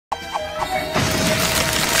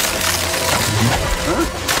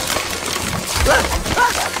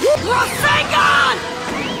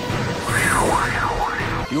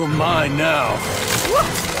You're mine now.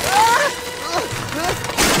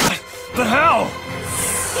 But how?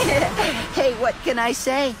 Hey, what can I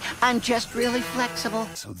say? I'm just really flexible.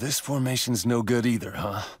 So this formation's no good either,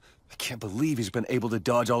 huh? I can't believe he's been able to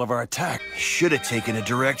dodge all of our attacks. He should have taken a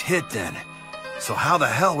direct hit then. So how the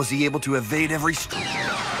hell was he able to evade every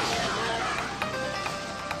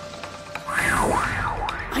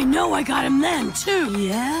I know I got him then, too.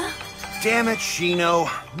 Yeah? Damn it, Shino.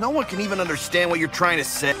 No one can even understand what you're trying to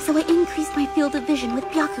say. So I increased my field of vision with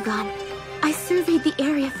Byakugan. I surveyed the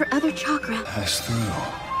area for other chakra. Pass through.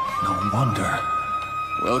 No wonder.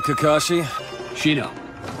 Well, Kakashi? Shino.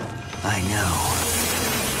 I know.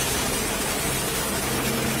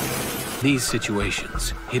 These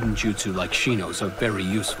situations, hidden jutsu like Shino's are very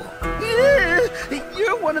useful.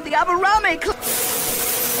 You're one of the Aburame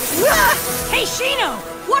Hey, Shino!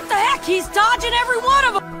 What the heck? He's dodging every one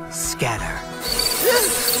of them! Scatter.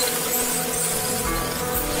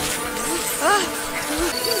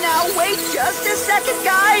 Now wait just a second,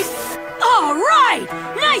 guys! All right!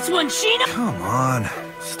 Nice one, Shino! Come on.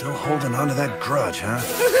 Still holding on to that grudge, huh?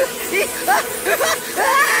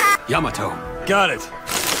 Yamato. Got it.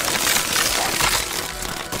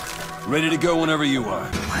 Ready to go whenever you are.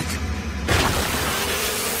 What?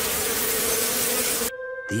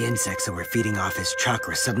 The insects that were feeding off his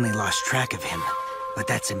chakra suddenly lost track of him. But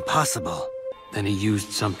that's impossible. Then he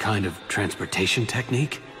used some kind of transportation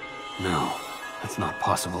technique? No, that's not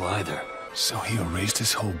possible either. So he erased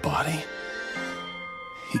his whole body?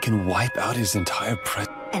 He can wipe out his entire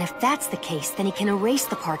And if that's the case, then he can erase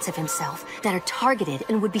the parts of himself that are targeted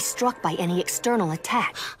and would be struck by any external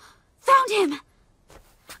attack. Found him!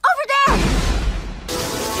 Over there!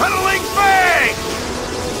 Tunneling Fang!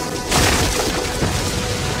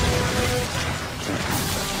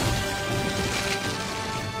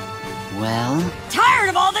 Well? Tired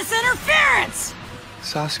of all this interference!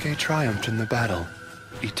 Sasuke triumphed in the battle.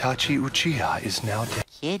 Itachi Uchiha is now dead.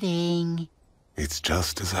 Kidding. It's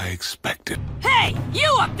just as I expected. Hey,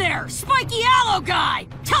 you up there! Spiky Aloe guy!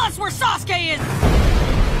 Tell us where Sasuke is!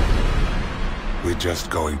 We're just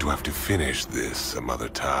going to have to finish this some other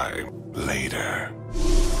time. Later.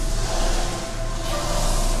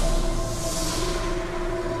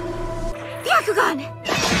 Byakugan!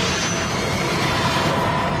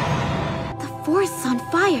 The forest's on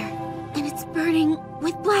fire, and it's burning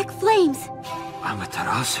with black flames.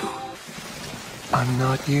 Amaterasu. I'm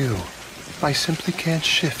not you. I simply can't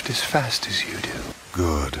shift as fast as you do.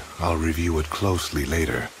 Good. I'll review it closely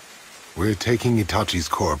later. We're taking Itachi's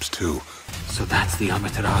corpse, too. So that's the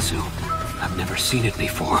Amaterasu. I've never seen it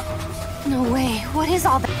before. No way. What is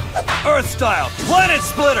all that? Earth style, planet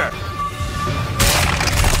splitter!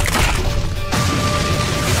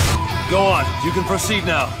 Go on, you can proceed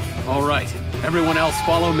now. All right, everyone else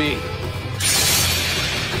follow me.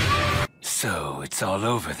 So, it's all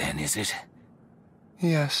over then, is it?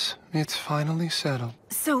 Yes, it's finally settled.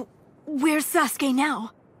 So, where's Sasuke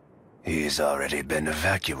now? He's already been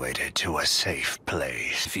evacuated to a safe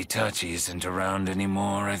place. If Itachi isn't around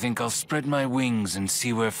anymore, I think I'll spread my wings and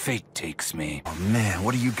see where fate takes me. Oh man,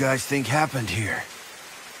 what do you guys think happened here?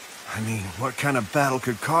 I mean, what kind of battle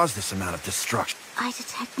could cause this amount of destruction? I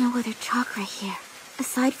detect no other chakra here.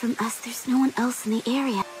 Aside from us, there's no one else in the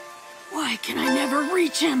area. Why can I never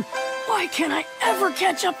reach him? Why can't I ever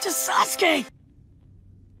catch up to Sasuke?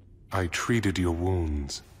 I treated your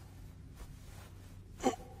wounds.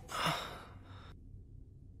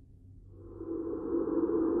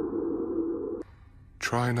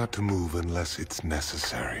 Try not to move unless it's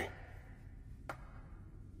necessary.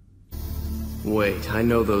 Wait, I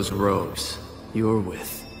know those robes you're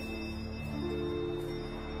with.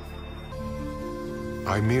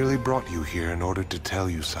 I merely brought you here in order to tell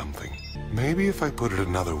you something. Maybe if I put it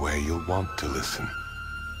another way, you'll want to listen.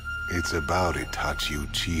 It's about Itachi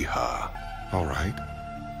Uchiha. All right?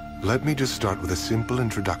 Let me just start with a simple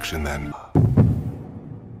introduction then.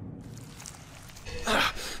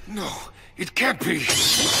 No, it can't be!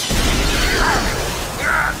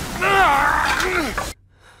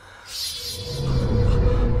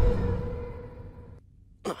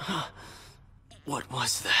 What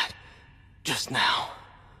was that? Just now?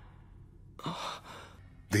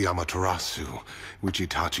 The Amaterasu, which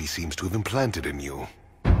Itachi seems to have implanted in you.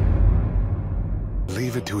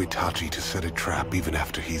 Leave it to Itachi to set a trap even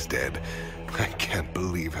after he's dead. I can't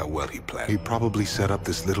believe how well he planned. He probably set up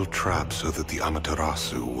this little trap so that the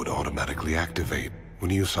Amaterasu would automatically activate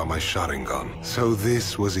when you saw my Sharingan. So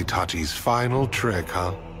this was Itachi's final trick,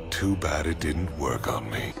 huh? Too bad it didn't work on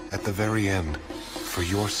me. At the very end, for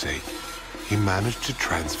your sake, he managed to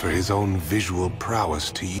transfer his own visual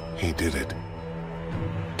prowess to you. He did it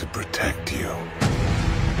to protect you.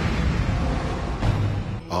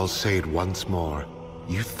 I'll say it once more.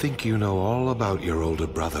 You think you know all about your older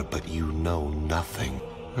brother, but you know nothing.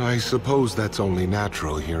 I suppose that's only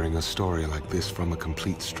natural, hearing a story like this from a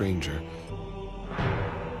complete stranger.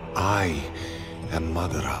 I am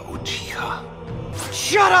Madara Uchiha.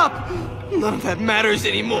 Shut up! None of that matters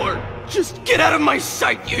anymore. Just get out of my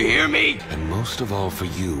sight, you hear me? And most of all for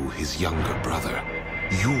you, his younger brother.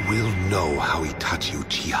 You will know how Itachi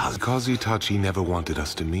Uchiha... Because Itachi never wanted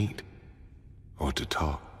us to meet. Or to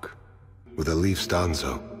talk. With a leaf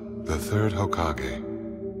Danzo, the third Hokage,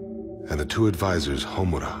 and the two advisors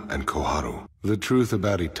Homura and Koharu, the truth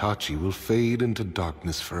about Itachi will fade into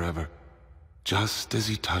darkness forever. Just as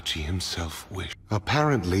Itachi himself wished.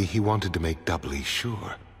 Apparently, he wanted to make doubly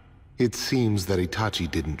sure. It seems that Itachi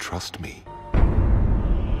didn't trust me.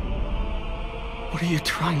 What are you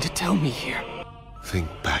trying to tell me here? Think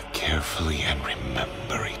back carefully and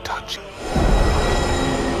remember, Itachi.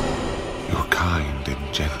 Your kind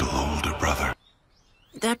and gentle older brother.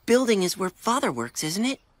 That building is where Father works, isn't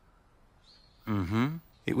it? Mm-hmm.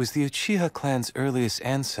 It was the Uchiha clan's earliest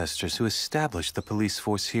ancestors who established the police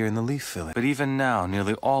force here in the Leaf Village. But even now,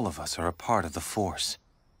 nearly all of us are a part of the force,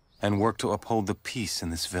 and work to uphold the peace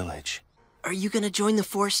in this village. Are you gonna join the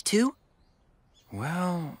force too?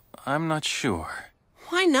 Well, I'm not sure.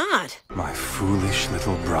 Why not? My foolish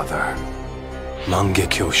little brother.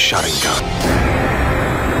 Mangekyo Sharingan.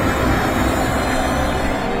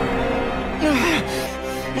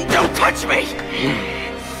 Don't touch me!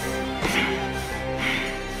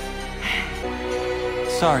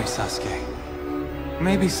 Sorry, Sasuke.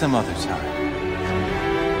 Maybe some other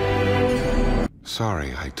time.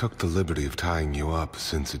 Sorry, I took the liberty of tying you up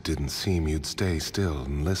since it didn't seem you'd stay still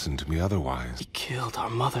and listen to me otherwise. He killed our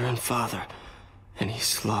mother and father, and he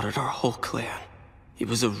slaughtered our whole clan. He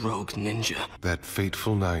was a rogue ninja. That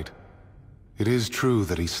fateful night, it is true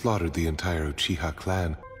that he slaughtered the entire Uchiha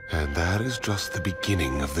clan, and that is just the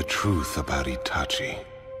beginning of the truth about Itachi.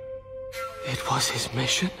 It was his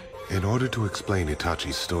mission? In order to explain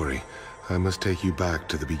Itachi's story, I must take you back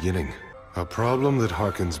to the beginning. A problem that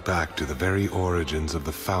harkens back to the very origins of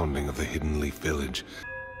the founding of the Hidden Leaf Village.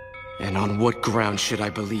 And on what ground should I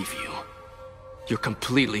believe you? You're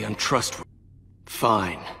completely untrustworthy.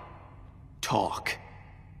 Fine. Talk.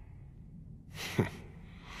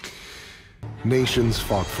 Nations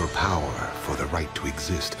fought for power, for the right to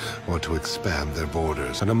exist, or to expand their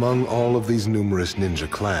borders. And among all of these numerous ninja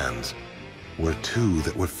clans, were two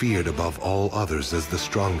that were feared above all others as the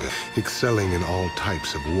strongest. Excelling in all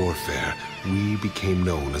types of warfare, we became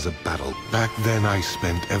known as a battle. Back then, I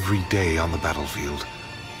spent every day on the battlefield.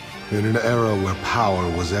 In an era where power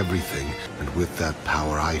was everything, and with that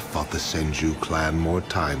power I fought the Senju clan more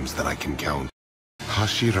times than I can count.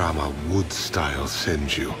 Hashirama Wood-style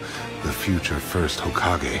Senju, the future first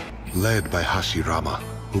Hokage, led by Hashirama,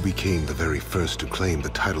 who became the very first to claim the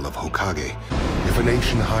title of Hokage. If a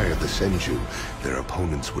nation hired the Senju, their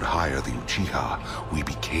opponents would hire the Uchiha. We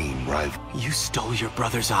became rivals. You stole your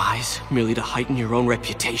brother's eyes, merely to heighten your own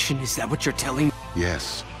reputation? Is that what you're telling me?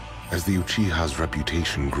 Yes. As the Uchiha's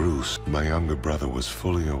reputation grew, my younger brother was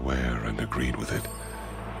fully aware and agreed with it.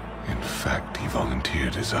 In fact, he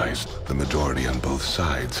volunteered his eyes. The majority on both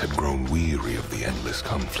sides had grown weary of the endless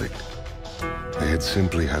conflict. They had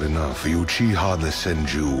simply had enough. The Uchiha and the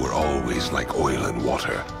Senju were always like oil and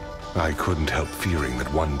water. I couldn't help fearing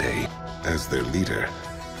that one day, as their leader,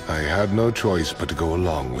 I had no choice but to go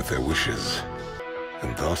along with their wishes.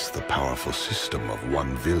 And thus the powerful system of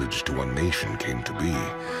one village to one nation came to be.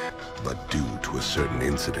 But due to a certain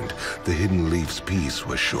incident, the Hidden Leaf's peace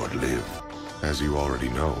was short-lived. As you already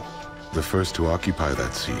know, the first to occupy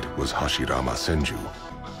that seat was Hashirama Senju.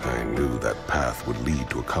 I knew that path would lead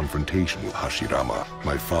to a confrontation with Hashirama.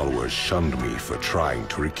 My followers shunned me for trying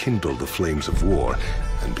to rekindle the flames of war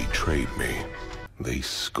and betrayed me. They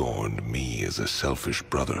scorned me as a selfish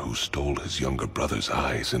brother who stole his younger brother's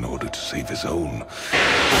eyes in order to save his own.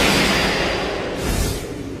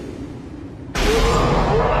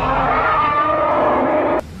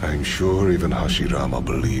 I'm sure even Hashirama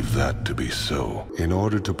believed that to be so. In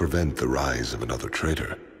order to prevent the rise of another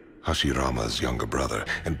traitor, Hashirama's younger brother,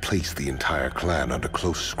 and place the entire clan under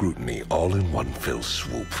close scrutiny all in one fell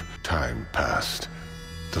swoop. Time passed.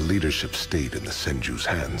 The leadership stayed in the Senju's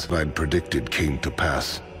hands. What I'd predicted came to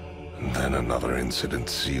pass. And then another incident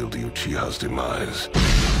sealed the Uchiha's demise.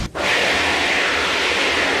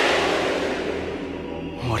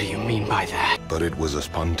 What do you mean by that? But it was a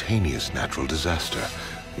spontaneous natural disaster.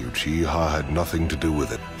 The Uchiha had nothing to do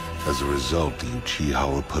with it. As a result, the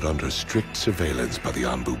Uchiha were put under strict surveillance by the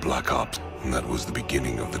Anbu Black Ops, and that was the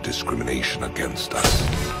beginning of the discrimination against us.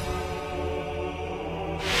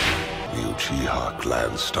 The Uchiha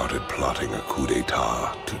clan started plotting a coup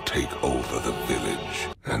d'etat to take over the village.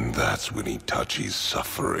 And that's when Itachi's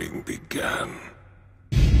suffering began.